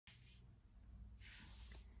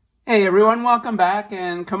Hey everyone, welcome back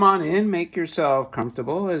and come on in, make yourself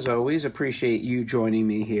comfortable. As always, appreciate you joining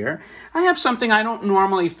me here. I have something I don't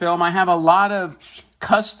normally film. I have a lot of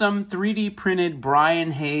custom 3D printed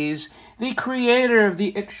Brian Hayes, the creator of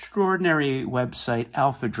the extraordinary website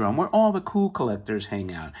Alphadrome, where all the cool collectors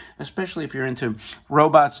hang out, especially if you're into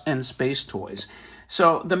robots and space toys.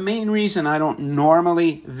 So the main reason I don't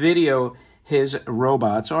normally video his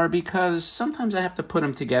robots are because sometimes I have to put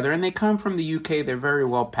them together, and they come from the UK. They're very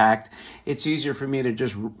well packed. It's easier for me to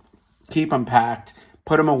just keep them packed,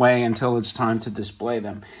 put them away until it's time to display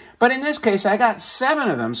them. But in this case, I got 7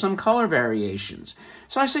 of them, some color variations.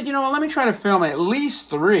 So I said, you know what, let me try to film at least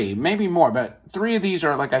 3, maybe more, but 3 of these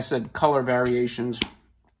are, like I said, color variations.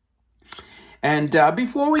 And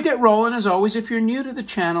before we get rolling, as always, if you're new to the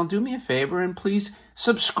channel, do me a favor and please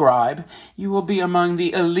subscribe. You will be among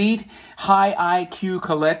the elite high IQ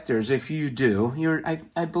collectors if you do.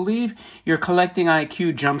 I believe your collecting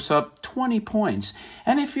IQ jumps up 20 points.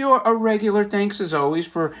 And if you're a regular, thanks as always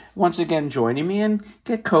for once again joining me, and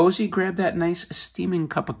get cozy, grab that nice steaming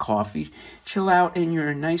cup of coffee, chill out in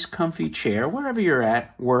your nice comfy chair, wherever you're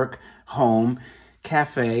at, work, home,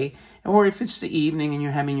 cafe, or if it's the evening and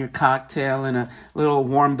you're having your cocktail and a little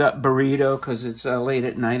warmed up burrito because it's late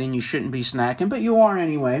at night and you shouldn't be snacking, but you are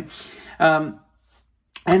anyway.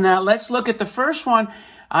 Let's look at the first one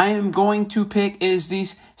I am going to pick is the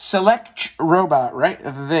SelektRobot right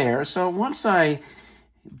there. So once I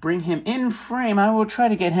bring him in frame, I will try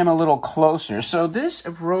to get him a little closer. So this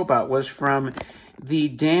robot was from the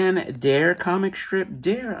Dan Dare comic strip.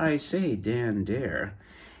 Dare I say Dan Dare.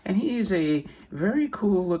 And he is a very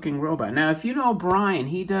cool looking robot. Now, if you know Brian,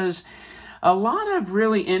 he does a lot of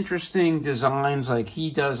really interesting designs. Like he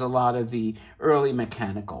does a lot of the early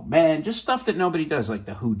Mechanical Man, just stuff that nobody does, like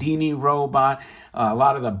the Houdini robot, a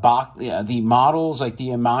lot of the models, like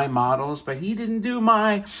the MI models. But he didn't do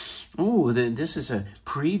my, this is a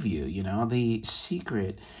preview, you know, the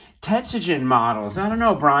secret Tetsugen models. I don't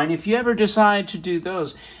know, Brian, if you ever decide to do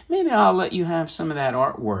those, maybe I'll let you have some of that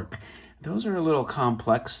artwork. Those are a little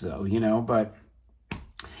complex, though, you know, but...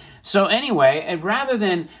 So anyway, rather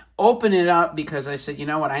than open it up, because I said, you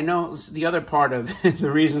know what, I know the other part of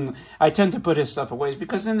the reason I tend to put his stuff away is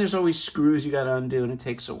because then there's always screws you got to undo, and it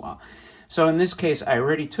takes a while. So in this case, I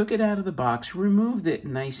already took it out of the box, removed it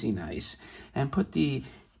nicey nice, and put the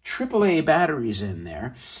AAA batteries in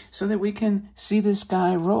there so that we can see this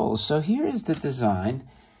guy roll. So here is the design.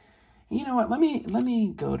 You know what, let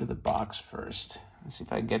me go to the box first. Let's see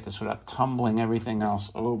if I can get this without tumbling everything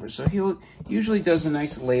else over. So he usually does a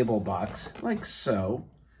nice label box, like so.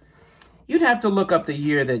 You'd have to look up the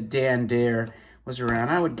year that Dan Dare was around.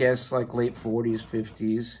 I would guess like late 40s,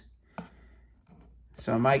 50s.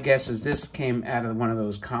 So my guess is this came out of one of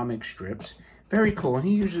those comic strips. Very cool. And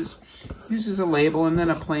he uses a label and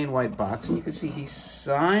then a plain white box. And you can see he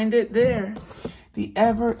signed it there. The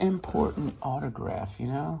ever-important autograph, you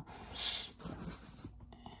know.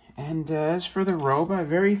 And as for the robot,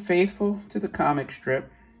 very faithful to the comic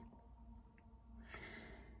strip.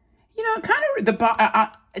 You know, kind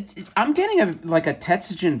of I'm getting like a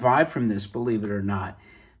Tetsugen vibe from this, believe it or not.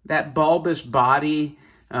 That bulbous body,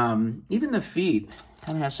 even the feet,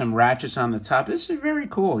 kind of has some ratchets on the top. This is very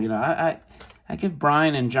cool. You know, I give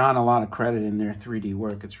Brian and John a lot of credit in their 3D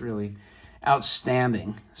work. It's really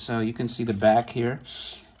outstanding. So you can see the back here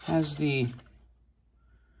has the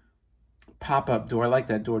pop-up door. I like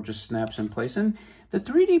that door, just snaps in place. And the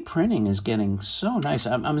 3D printing is getting so nice.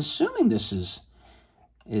 I'm assuming this is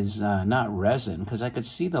not resin, because I could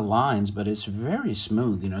see the lines, but it's very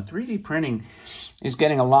smooth. You know, 3D printing is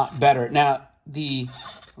getting a lot better. Now, the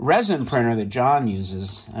resin printer that John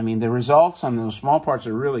uses, I mean, the results on those small parts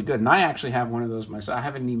are really good. And I actually have one of those myself. I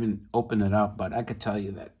haven't even opened it up, but I could tell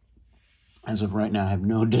you that as of right now, I have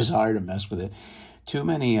no desire to mess with it. Too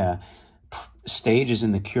many stages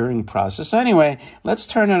in the curing process. Anyway, let's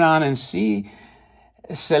turn it on and see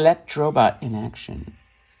SelektRobot in action.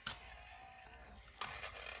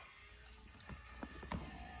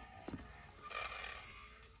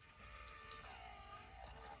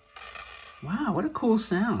 Wow, what a cool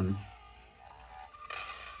sound.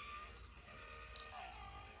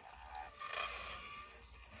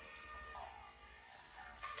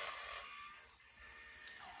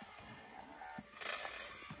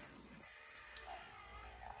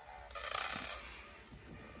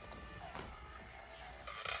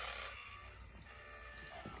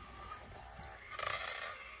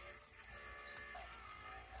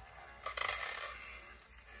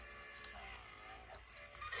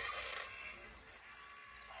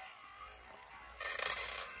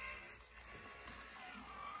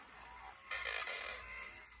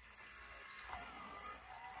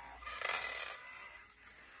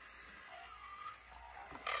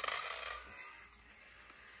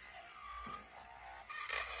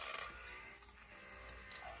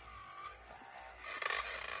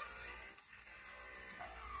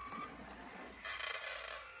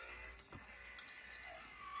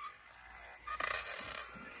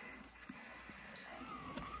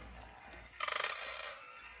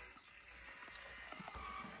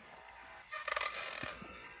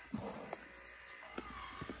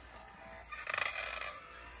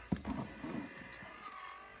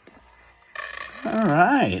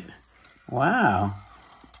 right. Wow.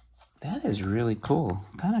 That is really cool.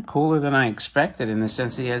 Kind of cooler than I expected in the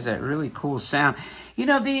sense he has that really cool sound. You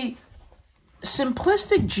know, the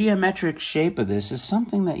simplistic geometric shape of this is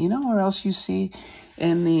something that, you know where else you see?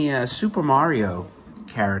 In the Super Mario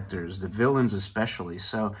characters, the villains especially.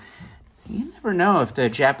 So you never know if the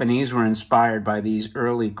Japanese were inspired by these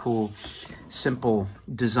early cool, simple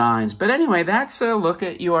designs. But anyway, that's a look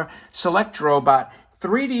at your SelektRobot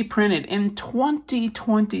 3D printed in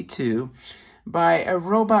 2022 by a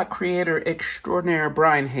robot creator extraordinaire,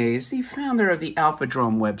 Brian Hayes, the founder of the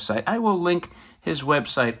Alphadrome website. I will link his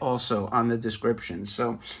website also on the description.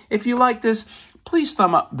 So if you like this, please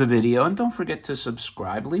thumb up the video and don't forget to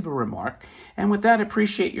subscribe, leave a remark. And with that,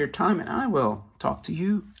 appreciate your time, and I will talk to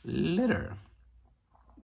you later.